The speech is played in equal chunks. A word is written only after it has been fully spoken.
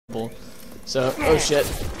So, oh shit,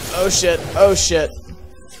 oh shit, oh shit.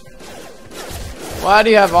 Why do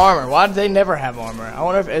you have armor? Why do they never have armor? I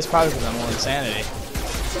wonder if it's probably because I'm on insanity.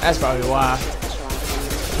 That's probably why.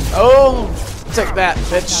 Oh, take that,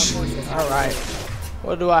 bitch. Alright.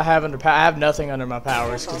 What do I have under power? I have nothing under my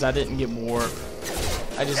powers because I didn't get warp.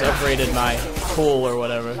 I just upgraded my cool or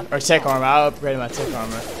whatever. Or tech armor. I upgraded my tech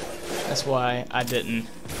armor. That's why I didn't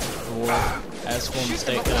warp. That's one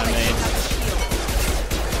mistake that I made.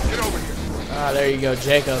 Ah, there you go,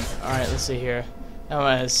 Jacob. Alright, let's see here. Now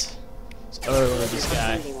let's overload this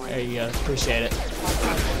guy. There you go. Appreciate it.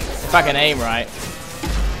 If I can aim right.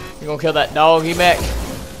 You gonna kill that doggy mech?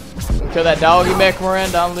 Kill that doggy mech,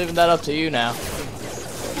 Miranda? I'm leaving that up to you now.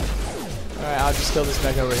 Alright, I'll just kill this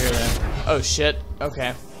mech over here then. Oh shit.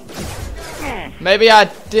 Okay. Maybe I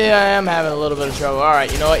am having a little bit of trouble.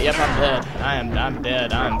 Alright, you know what? Yep, I'm dead. I'm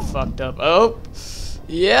dead. I'm fucked up. Oh.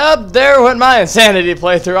 Yep, there went my insanity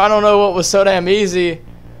playthrough. I don't know what was so damn easy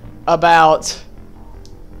about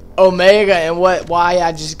Omega and why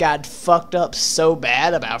I just got fucked up so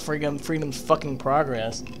bad about Freedom's fucking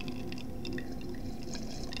Progress.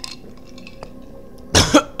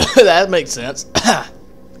 That makes sense.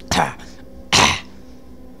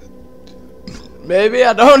 Maybe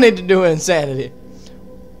I don't need to do insanity.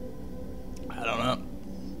 I don't know.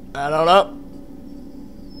 I don't know.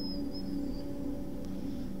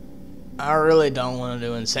 I really don't want to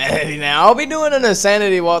do insanity now. I'll be doing an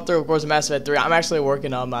insanity walkthrough, of course, of Mass Effect 3. I'm actually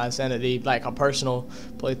working on my insanity, like a personal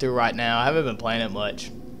playthrough right now. I haven't been playing it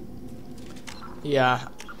much. Yeah.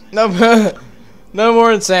 No, no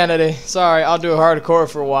more insanity. Sorry, I'll do a hardcore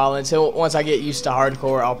for a while until once I get used to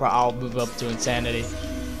hardcore, I'll move up to insanity.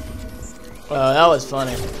 That was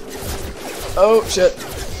funny. Oh shit.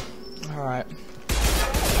 All right.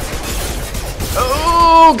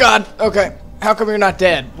 Oh god. Okay. How come you're not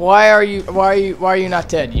dead? Why are you not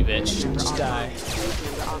dead, you bitch? Just die.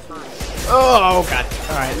 Oh god.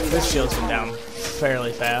 All right. This shield's been down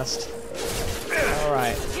fairly fast. All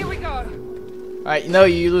right. Here we go. All right. No,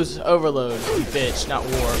 you lose overload, you bitch, not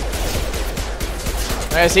warp.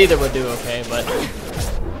 I guess either would do okay, but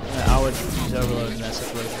I would use overload in that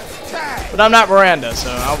situation. But I'm not Miranda, so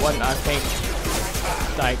I think,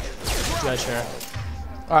 like, judge her.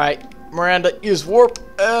 Alright, Miranda, use warp,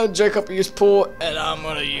 and Jacob, use pull, and I'm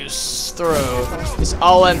gonna use throw. It's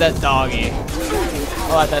all in that doggy.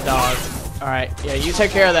 I'll let that dog. Alright, yeah, you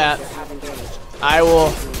take care of that. I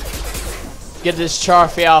will get this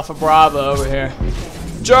Charlie Alpha Bravo over here.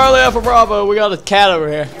 Charlie Alpha Bravo, we got a cat over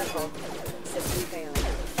here.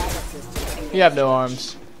 You have no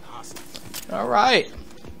arms. Alright.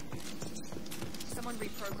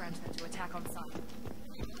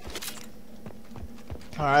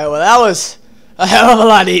 Alright, well that was a hell of a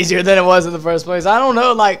lot easier than it was in the first place. I don't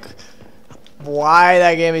know, like, why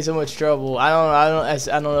that gave me so much trouble. I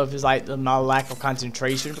don't know if it's like my lack of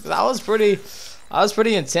concentration, because I was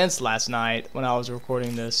pretty intense last night when I was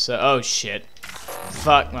recording this. So, oh shit,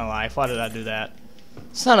 fuck my life. Why did I do that?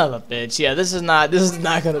 Son of a bitch. Yeah, this is not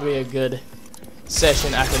gonna be a good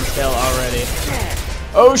session. I can tell already.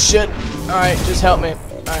 Oh shit. All right, just help me. All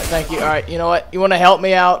right, thank you. All right, you know what? You want to help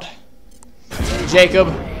me out, Jacob?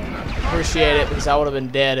 Appreciate it, because I would have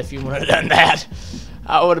been dead if you would have done that.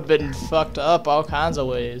 I would have been fucked up all kinds of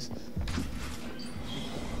ways.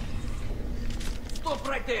 Stop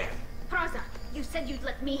right there. Praza, you said you'd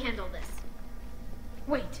let me handle this.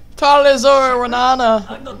 Wait. Tali Renana.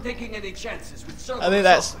 I'm not taking any chances with Cerberus. I think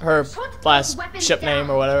that's her last ship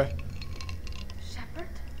name or whatever. Shepard?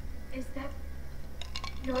 Is that...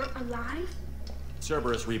 You're alive?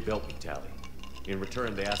 Cerberus rebuilt me, Tali. In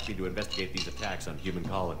return, they asked me to investigate these attacks on human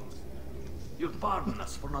colonies. You'll pardon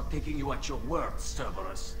us for not taking you at your word,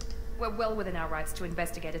 Cerberus. We're well within our rights to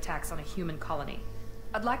investigate attacks on a human colony.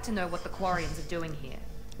 I'd like to know what the Quarians are doing here.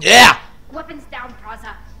 Yeah! Weapons down,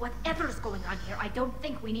 Praza. Whatever's going on here, I don't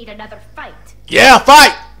think we need another fight. Yeah,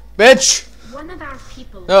 fight! Bitch! One of our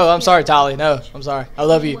people... No, I'm sorry, Tali. No, I'm sorry. I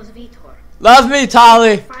love you. Was Vitor. Love me,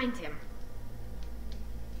 Tali! Find him.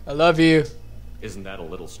 I love you. Isn't that a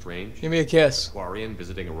little strange? Give me a kiss. Quarian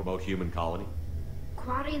visiting a remote human colony?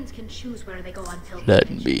 Quarians can choose where they go until... Let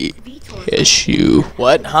me kiss you.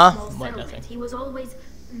 What? Huh? What? Nothing. He was always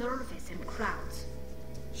nervous in crowds.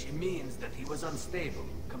 She means that he was unstable.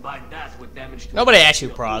 Combine that with damage to... Nobody asked you,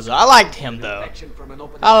 Praza. I liked him, though.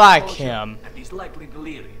 I like him. And he's likely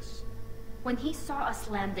delirious. When he saw us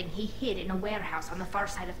landing, he hid in a warehouse on the far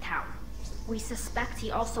side of town. We suspect he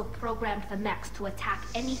also programmed the mechs to attack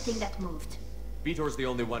anything that moved. Vitor's the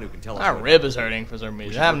only one who can tell us. My rib is hurting for some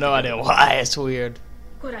reason. I have no idea why. It's weird.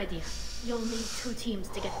 Good idea. You'll need 2 teams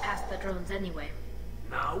to get past the drones anyway.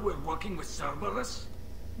 Now we're working with Cerberus?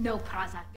 No Prozac.